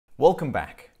Welcome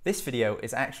back. This video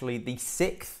is actually the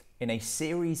 6th in a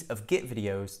series of Git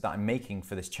videos that I'm making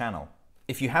for this channel.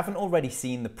 If you haven't already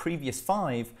seen the previous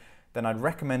 5, then I'd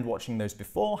recommend watching those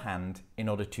beforehand in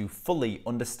order to fully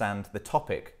understand the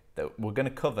topic that we're going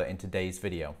to cover in today's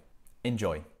video.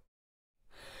 Enjoy.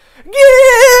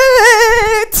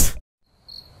 Git!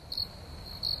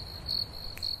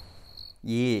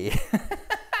 Yeah.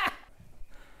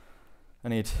 I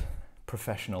need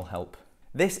professional help.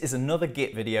 This is another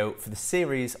Git video for the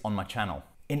series on my channel.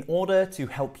 In order to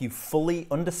help you fully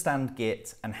understand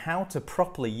Git and how to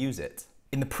properly use it.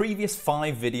 In the previous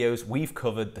 5 videos, we've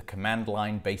covered the command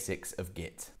line basics of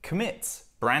Git. Commits,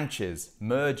 branches,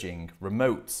 merging,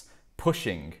 remotes,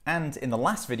 pushing, and in the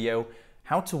last video,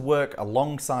 how to work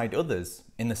alongside others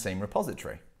in the same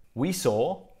repository. We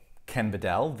saw Ken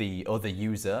Bedell, the other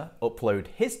user, upload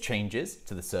his changes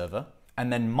to the server,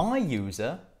 and then my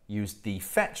user used the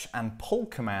fetch and pull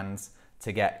commands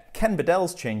to get Ken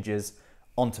Bedell's changes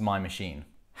onto my machine.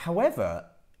 However,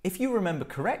 if you remember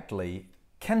correctly,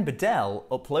 Ken Bedell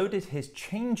uploaded his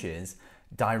changes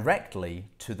directly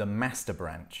to the master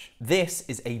branch. This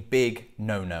is a big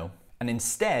no-no, and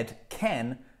instead,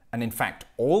 Ken, and in fact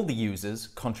all the users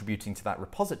contributing to that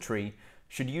repository,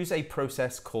 should use a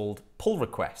process called pull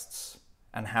requests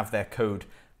and have their code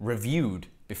reviewed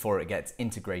before it gets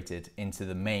integrated into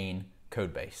the main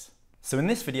codebase. So in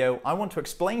this video, I want to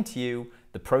explain to you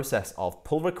the process of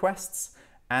pull requests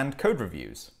and code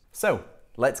reviews. So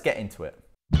let's get into it.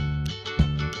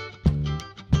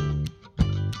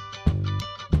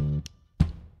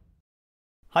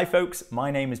 Hi folks,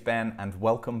 my name is Ben and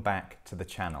welcome back to the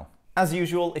channel. As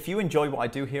usual, if you enjoy what I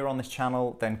do here on this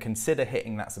channel, then consider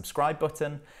hitting that subscribe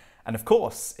button. And of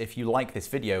course, if you like this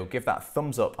video, give that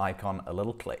thumbs up icon a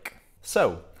little click.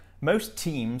 So, most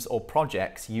teams or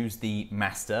projects use the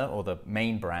master or the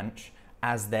main branch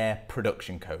as their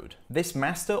production code. This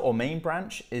master or main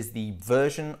branch is the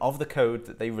version of the code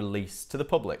that they release to the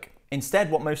public.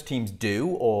 Instead, what most teams do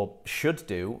or should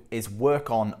do is work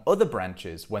on other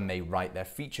branches when they write their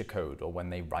feature code or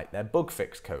when they write their bug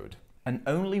fix code. And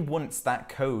only once that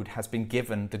code has been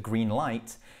given the green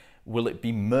light will it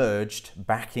be merged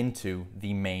back into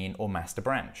the main or master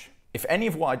branch. If any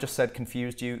of what I just said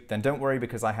confused you, then don't worry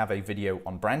because I have a video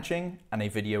on branching and a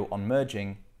video on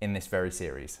merging in this very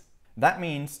series. That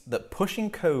means that pushing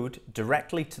code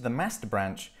directly to the master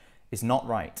branch is not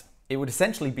right. It would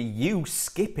essentially be you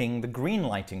skipping the green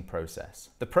lighting process,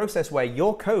 the process where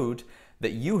your code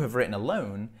that you have written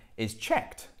alone is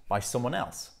checked by someone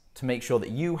else to make sure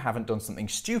that you haven't done something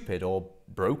stupid or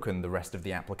broken the rest of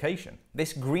the application.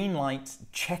 This green light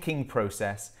checking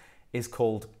process is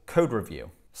called code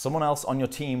review. Someone else on your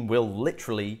team will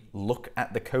literally look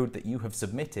at the code that you have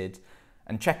submitted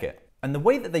and check it. And the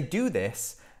way that they do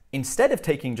this, instead of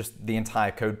taking just the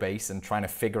entire code base and trying to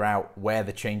figure out where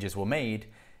the changes were made,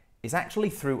 is actually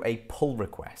through a pull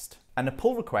request. And a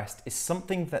pull request is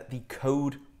something that the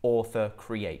code author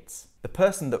creates. The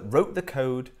person that wrote the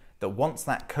code that wants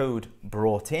that code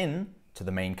brought in to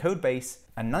the main code base,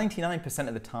 and 99%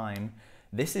 of the time,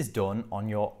 this is done on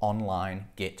your online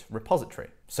Git repository.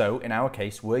 So in our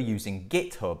case, we're using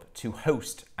Github to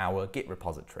host our Git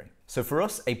repository. So for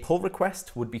us, a pull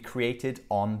request would be created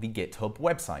on the Github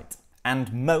website.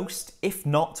 And most, if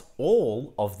not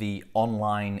all, of the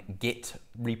online Git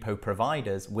repo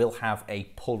providers will have a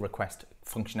pull request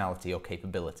functionality or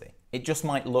capability. It just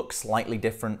might look slightly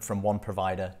different from one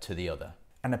provider to the other.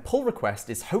 And a pull request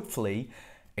is hopefully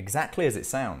exactly as it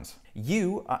sounds.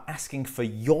 You are asking for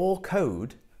your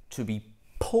code to be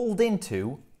pulled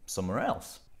into somewhere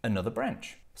else, another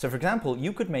branch. So for example,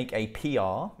 you could make a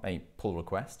PR, a pull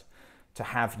request, to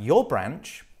have your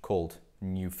branch, called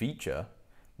new feature,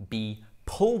 be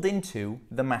pulled into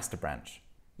the master branch.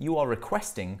 You are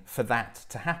requesting for that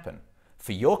to happen,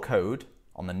 for your code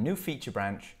on the new feature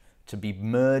branch to be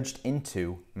merged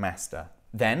into master.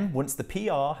 Then, once the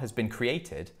PR has been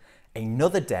created,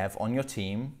 another dev on your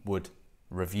team would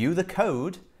review the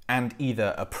code and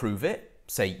either approve it,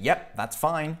 say, yep, that's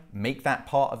fine, make that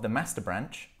part of the master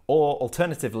branch, or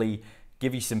alternatively,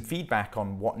 give you some feedback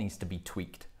on what needs to be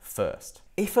tweaked first.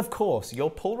 If, of course, your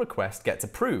pull request gets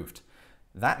approved,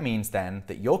 that means then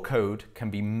that your code can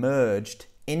be merged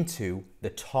into the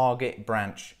target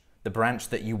branch, the branch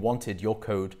that you wanted your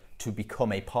code to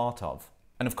become a part of.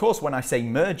 And of course, when I say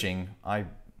merging, I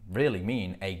really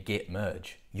mean a Git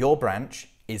merge. Your branch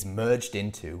is merged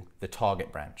into the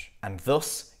target branch, and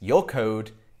thus your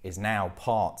code is now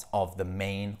part of the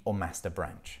main or master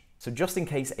branch. So just in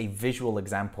case a visual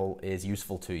example is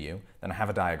useful to you, then I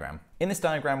have a diagram. In this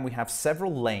diagram, we have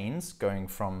several lanes going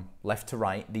from left to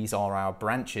right. These are our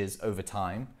branches over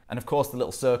time. And of course, the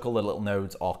little circle, the little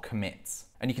nodes are commits.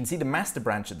 And you can see the master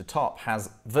branch at the top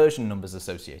has version numbers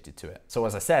associated to it. So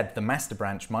as I said, the master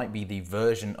branch might be the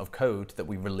version of code that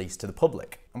we release to the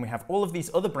public. And we have all of these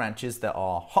other branches that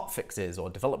are hotfixes or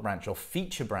develop branch or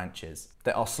feature branches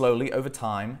that are slowly over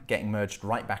time getting merged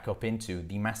right back up into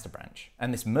the master branch.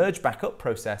 And this merge back up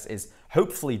process is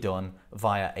hopefully done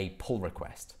via a pull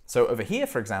request. So over here,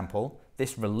 for example,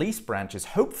 this release branch is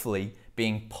hopefully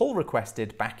being pull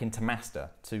requested back into master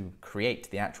to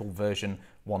create the actual version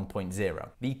 1.0.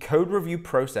 The code review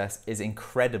process is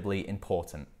incredibly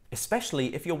important,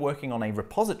 especially if you're working on a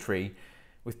repository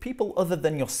with people other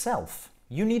than yourself.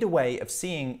 You need a way of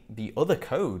seeing the other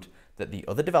code that the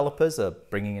other developers are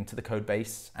bringing into the code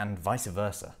base and vice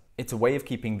versa. It's a way of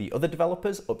keeping the other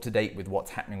developers up to date with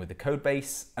what's happening with the code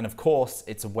base, and of course,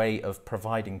 it's a way of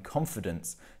providing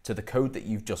confidence to the code that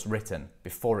you've just written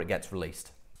before it gets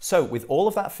released. So with all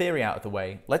of that theory out of the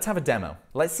way, let's have a demo.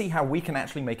 Let's see how we can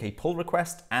actually make a pull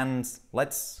request and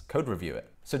let's code review it.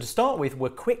 So to start with, we're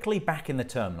quickly back in the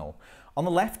terminal. On the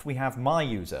left, we have my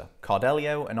user,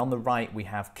 Cardelio, and on the right, we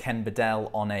have Ken Bedell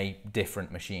on a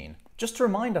different machine. Just to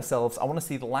remind ourselves, I want to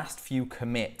see the last few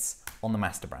commits on the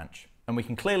master branch. And we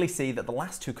can clearly see that the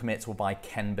last two commits were by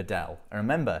Ken Bedell. And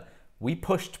remember, we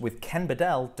pushed with Ken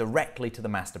Bedell directly to the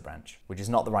master branch, which is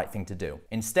not the right thing to do.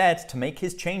 Instead, to make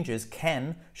his changes,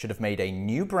 Ken should have made a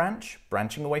new branch,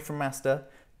 branching away from master,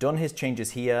 done his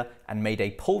changes here, and made a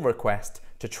pull request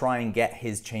to try and get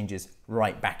his changes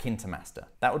right back into master.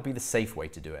 That would be the safe way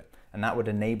to do it, and that would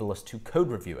enable us to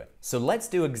code review it. So let's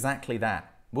do exactly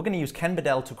that. We're going to use Ken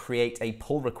Bedell to create a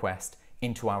pull request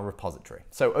into our repository.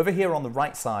 So over here on the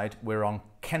right side, we're on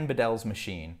Ken Bedell's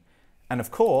machine. And of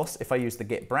course, if I use the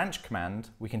git branch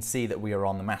command, we can see that we are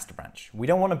on the master branch. We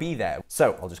don't want to be there.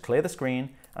 So I'll just clear the screen,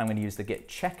 and I'm going to use the git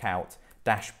checkout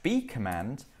 -b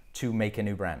command to make a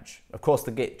new branch. Of course,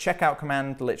 the git checkout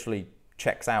command literally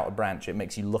checks out a branch. It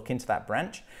makes you look into that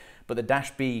branch, but the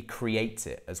 -b creates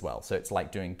it as well. So it's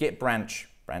like doing git branch,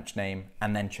 branch name,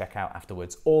 and then checkout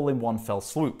afterwards, all in one fell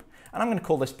swoop. And I'm going to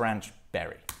call this branch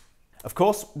berry. Of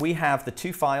course, we have the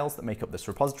two files that make up this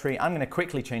repository. I'm going to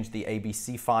quickly change the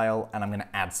ABC file and I'm going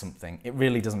to add something. It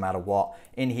really doesn't matter what.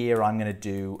 In here, I'm going to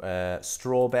do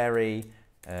strawberry.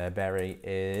 Berry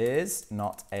is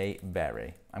not a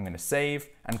berry. I'm going to save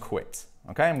and quit.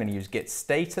 Okay, I'm going to use git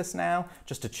status now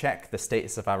just to check the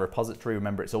status of our repository.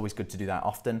 Remember, it's always good to do that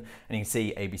often. And you can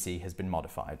see ABC has been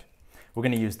modified. We're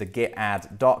going to use the git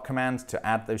add dot command to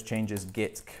add those changes,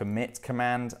 git commit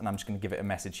command, and I'm just going to give it a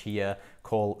message here,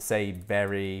 say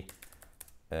berry,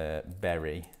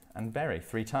 berry, and berry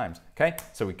 3 times. Okay,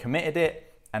 so we committed it,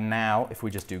 and now if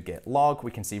we just do git log,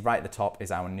 we can see right at the top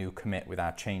is our new commit with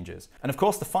our changes. And of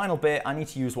course, the final bit, I need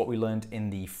to use what we learned in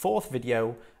the 4th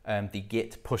video, the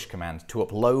git push command, to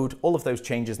upload all of those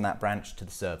changes in that branch to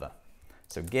the server.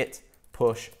 So git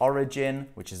push origin,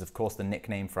 which is of course the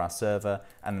nickname for our server,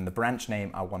 and then the branch name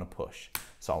I want to push.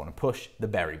 So I want to push the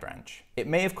berry branch. It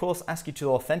may of course ask you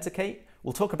to authenticate.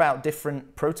 We'll talk about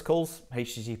different protocols,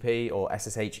 HTTP or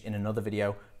SSH in another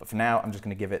video, but for now I'm just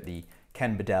going to give it the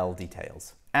Ken Bedell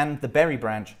details. And the berry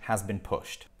branch has been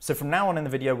pushed. So from now on in the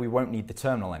video, we won't need the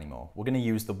terminal anymore. We're going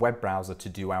to use the web browser to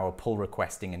do our pull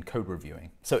requesting and code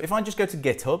reviewing. So if I just go to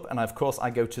GitHub, and of course I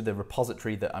go to the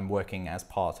repository that I'm working as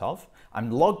part of,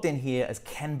 I'm logged in here as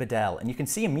Ken Bedell, and you can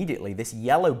see immediately this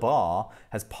yellow bar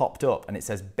has popped up and it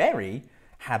says berry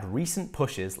had recent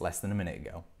pushes less than a minute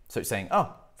ago. So it's saying,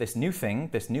 oh, this new thing,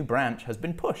 this new branch has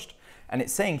been pushed. And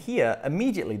it's saying here,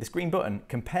 immediately, this green button,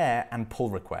 compare and pull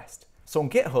request. So on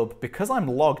GitHub, because I'm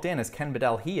logged in as Ken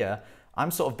Bedell here,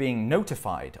 I'm sort of being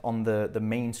notified on the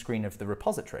main screen of the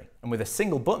repository. And with a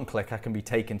single button click, I can be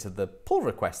taken to the pull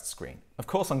request screen. Of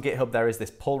course, on GitHub, there is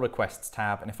this pull requests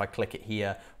tab. And if I click it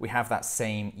here, we have that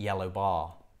same yellow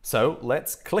bar. So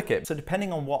let's click it. So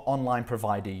depending on what online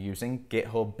provider you're using,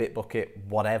 GitHub, Bitbucket,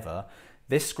 whatever,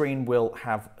 this screen will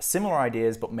have similar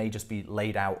ideas, but may just be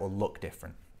laid out or look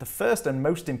different. The first and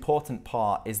most important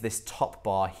part is this top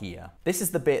bar here. This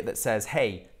is the bit that says,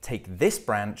 hey, take this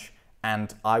branch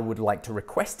and I would like to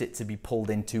request it to be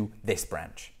pulled into this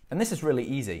branch. And this is really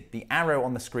easy. The arrow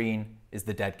on the screen is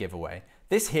the dead giveaway.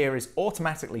 This here is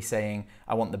automatically saying,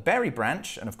 I want the berry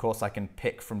branch, and of course I can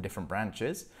pick from different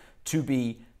branches, to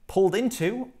be pulled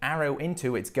into, arrow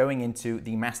into, it's going into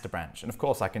the master branch. And of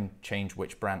course I can change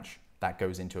which branch that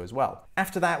goes into as well.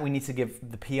 After that, we need to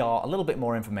give the PR a little bit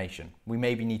more information. We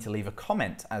maybe need to leave a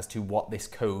comment as to what this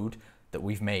code that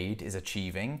we've made is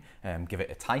achieving, give it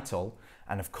a title.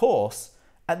 And of course,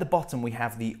 at the bottom, we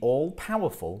have the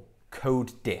all-powerful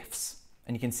code diffs.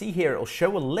 And you can see here, it'll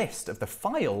show a list of the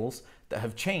files that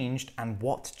have changed and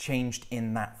what changed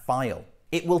in that file.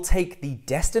 it will take the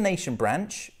destination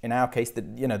branch, in our case,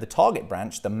 the target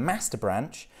branch, the master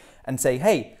branch, and say,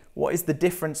 hey, what is the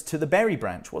difference to the berry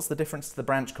branch? What's the difference to the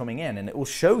branch coming in? And it will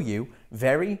show you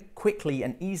very quickly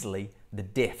and easily the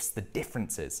diffs, the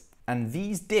differences. And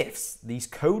these diffs, these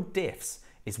code diffs,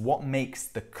 is what makes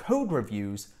the code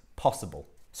reviews possible.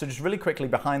 So just really quickly,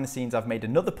 behind the scenes, I've made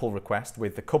another pull request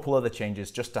with a couple other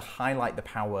changes just to highlight the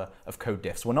power of code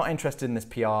diffs. We're not interested in this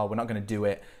PR, we're not going to do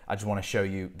it. I just want to show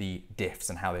you the diffs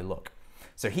and how they look.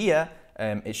 So here,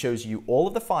 it shows you all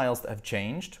of the files that have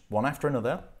changed, one after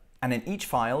another. And in each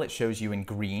file, it shows you in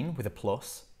green with a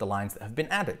plus, the lines that have been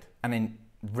added. And in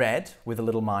red with a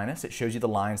little minus, it shows you the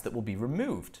lines that will be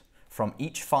removed from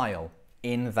each file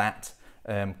in that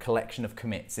collection of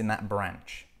commits, in that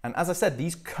branch. And as I said,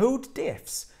 these code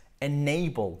diffs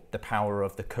enable the power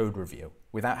of the code review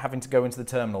without having to go into the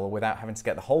terminal or without having to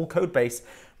get the whole code base.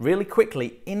 Really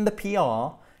quickly, in the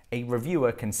PR, a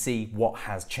reviewer can see what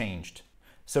has changed.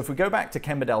 So if we go back to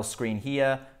Ken Bedell's screen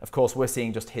here, of course, we're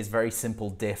seeing just his very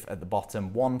simple diff at the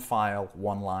bottom. One file,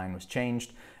 one line was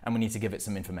changed, and we need to give it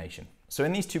some information. So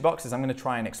in these two boxes, I'm going to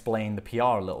try and explain the PR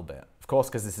a little bit. Of course,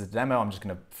 because this is a demo, I'm just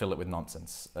going to fill it with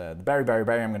nonsense. The berry,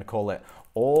 I'm going to call it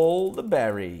all the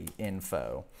berry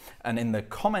info. And in the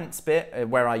comments bit,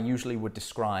 where I usually would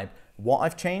describe what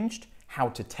I've changed, how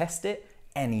to test it,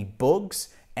 any bugs,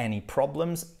 any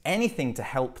problems, anything to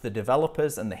help the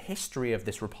developers and the history of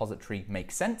this repository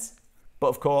make sense. But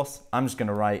of course, I'm just going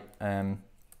to write,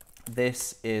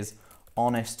 this is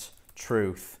honest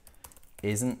truth,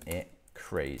 isn't it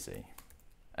crazy?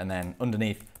 And then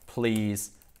underneath,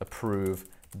 please approve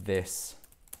this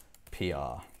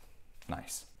PR.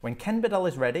 Nice. When Ken Bedell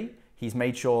is ready, he's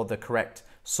made sure the correct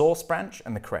source branch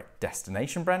and the correct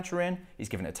destination branch are in. He's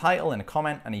given a title and a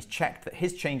comment, and he's checked that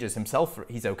his changes himself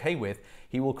he's okay with.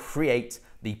 He will create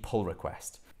the pull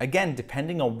request. Again,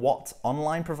 depending on what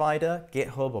online provider,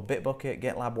 GitHub or Bitbucket,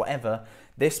 Gitlab, whatever,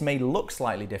 this may look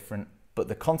slightly different, but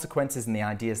the consequences and the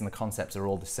ideas and the concepts are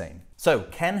all the same. So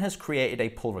Ken has created a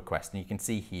pull request, and you can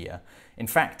see here. In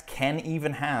fact, Ken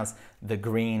even has the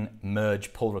green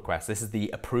merge pull request. This is the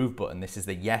approve button. This is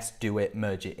the yes, do it,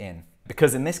 merge it in.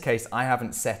 Because in this case, I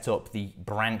haven't set up the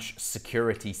branch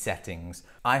security settings.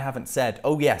 I haven't said,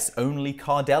 oh yes, only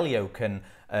Cardelio can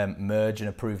merge and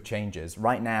approve changes.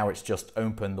 Right now, it's just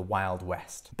open the Wild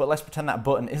West. But let's pretend that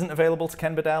button isn't available to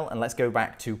Ken Bedell, and let's go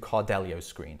back to Cardelio's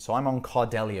screen. So I'm on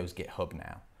Cardelio's GitHub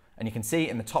now. And you can see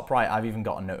in the top right, I've even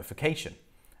got a notification.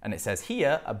 And it says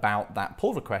here about that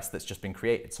pull request that's just been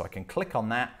created. So I can click on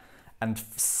that and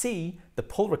see the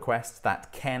pull request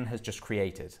that Ken has just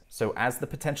created. So as the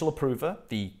potential approver,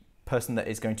 the person that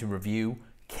is going to review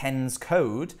Ken's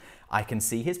code, I can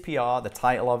see his PR, the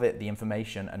title of it, the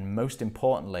information, and most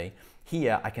importantly,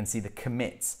 here I can see the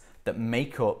commits that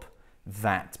make up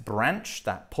that branch,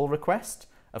 that pull request.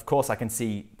 Of course, I can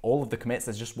see all of the commits,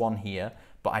 there's just one here,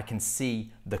 but I can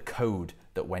see the code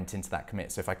that went into that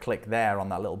commit. So if I click there on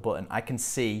that little button, I can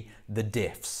see the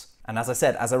diffs. And as I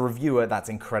said, as a reviewer, that's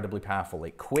incredibly powerful.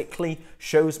 It quickly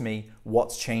shows me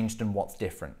what's changed and what's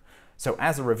different. So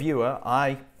as a reviewer,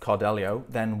 I, Cardelio,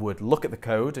 then would look at the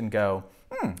code and go,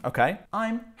 okay,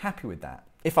 I'm happy with that.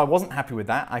 If I wasn't happy with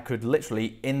that, I could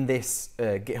literally, in this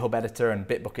GitHub editor, and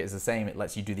Bitbucket is the same, it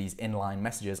lets you do these inline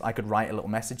messages, I could write a little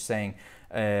message saying,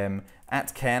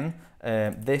 at Ken,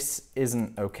 this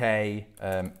isn't okay,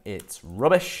 it's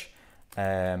rubbish,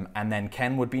 and then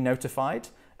Ken would be notified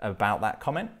about that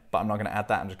comment, but I'm not going to add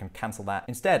that, I'm just going to cancel that.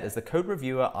 Instead, as the code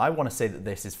reviewer, I want to say that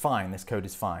this is fine, this code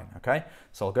is fine, okay?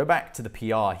 So I'll go back to the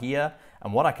PR here,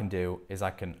 and what I can do is I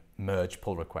can merge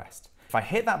pull request. If I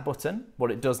hit that button,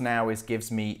 what it does now is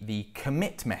gives me the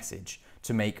commit message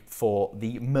to make for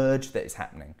the merge that is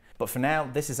happening. But for now,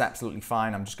 this is absolutely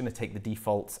fine. I'm just going to take the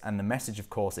defaults, and the message, of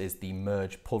course, is the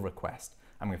merge pull request.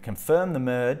 I'm going to confirm the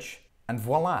merge, and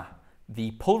voila,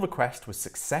 the pull request was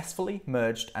successfully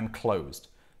merged and closed.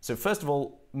 So first of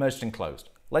all, merged and closed.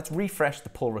 Let's refresh the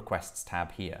pull requests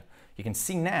tab here. You can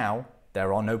see now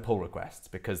there are no pull requests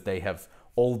because they have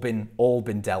all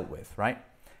been dealt with, right?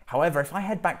 However, if I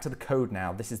head back to the code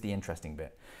now, this is the interesting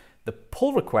bit. The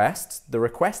pull requests, the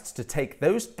requests to take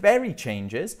those berry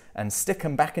changes and stick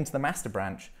them back into the master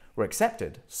branch were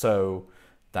accepted. So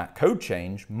that code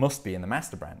change must be in the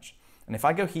master branch. And if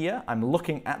I go here, I'm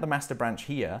looking at the master branch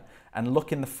here and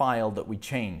look in the file that we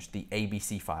changed, the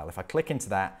ABC file. If I click into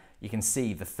that, you can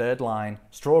see the third line,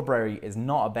 strawberry is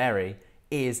not a berry,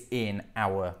 is in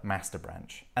our master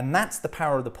branch. And that's the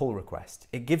power of the pull request.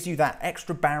 It gives you that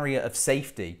extra barrier of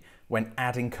safety when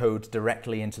adding code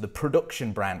directly into the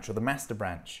production branch or the master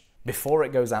branch. before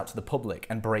it goes out to the public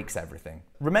and breaks everything.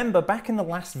 Remember, back in the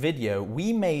last video,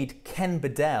 we made Ken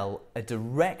Bedell a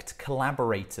direct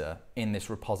collaborator in this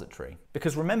repository.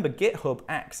 Because remember, GitHub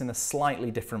acts in a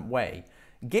slightly different way.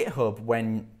 GitHub,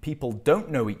 when people don't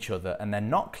know each other and they're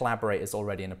not collaborators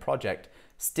already in a project,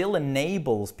 still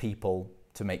enables people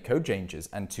to make code changes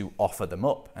and to offer them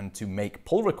up and to make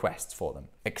pull requests for them.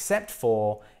 Except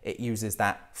for it uses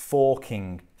that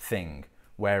forking thing,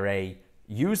 where a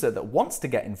user that wants to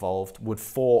get involved would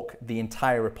fork the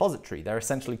entire repository. They're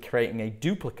essentially creating a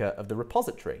duplicate of the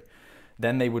repository.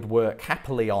 Then they would work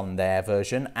happily on their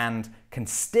version and can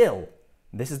still,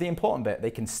 this is the important bit,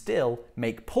 they can still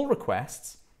make pull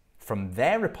requests from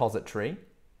their repository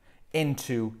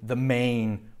into the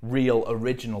main, real,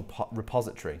 original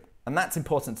repository. And that's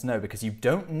important to know because you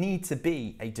don't need to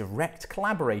be a direct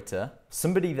collaborator,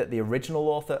 somebody that the original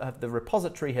author of the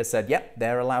repository has said, yep,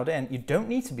 they're allowed in. You don't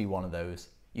need to be one of those.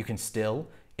 You can still,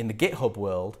 in the GitHub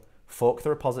world, fork the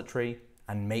repository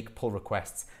and make pull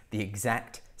requests the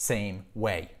exact same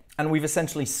way. And we've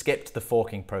essentially skipped the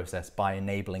forking process by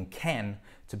enabling Ken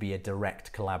to be a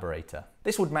direct collaborator.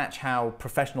 This would match how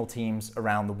professional teams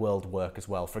around the world work as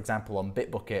well. For example, on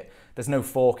Bitbucket, there's no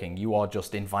forking. You are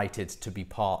just invited to be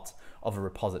part of a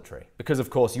repository. Because of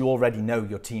course, you already know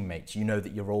your teammates. You know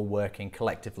that you're all working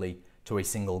collectively to a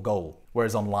single goal.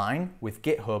 Whereas online, with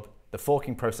GitHub, the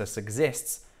forking process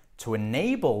exists to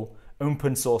enable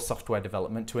open source software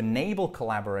development, to enable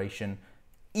collaboration,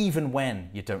 even when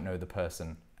you don't know the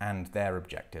person and their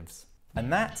objectives.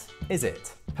 And that is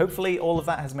it. Hopefully all of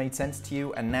that has made sense to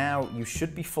you, and now you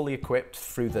should be fully equipped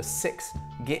through the 6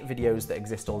 Git videos that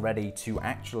exist already to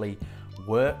actually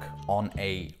work on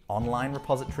an online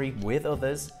repository with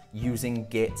others using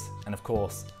Git and of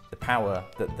course the power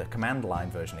that the command line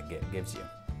version of Git gives you.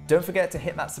 Don't forget to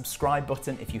hit that subscribe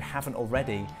button if you haven't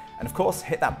already, and of course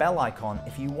hit that bell icon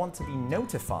if you want to be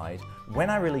notified when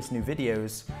I release new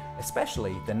videos,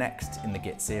 especially the next in the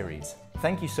Git series.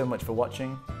 Thank you so much for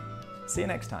watching. See you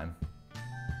next time.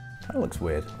 Kind of looks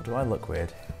weird. Or do I look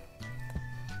weird?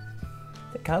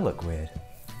 I think I look weird.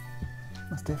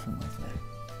 That's different, isn't it?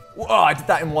 Whoa, I did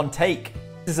that in one take.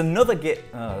 There's another Git.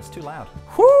 Oh, it's too loud.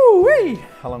 Whoo-wee!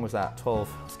 How long was that? 12.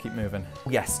 Let's keep moving.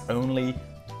 Yes, only.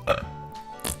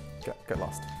 Get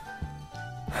lost.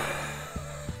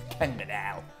 Ken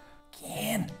Bedell.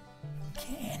 Ken.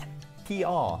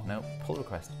 PR. No, pull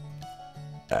request.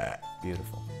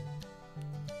 Beautiful.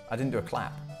 I didn't do a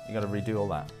clap. You gotta redo all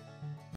that.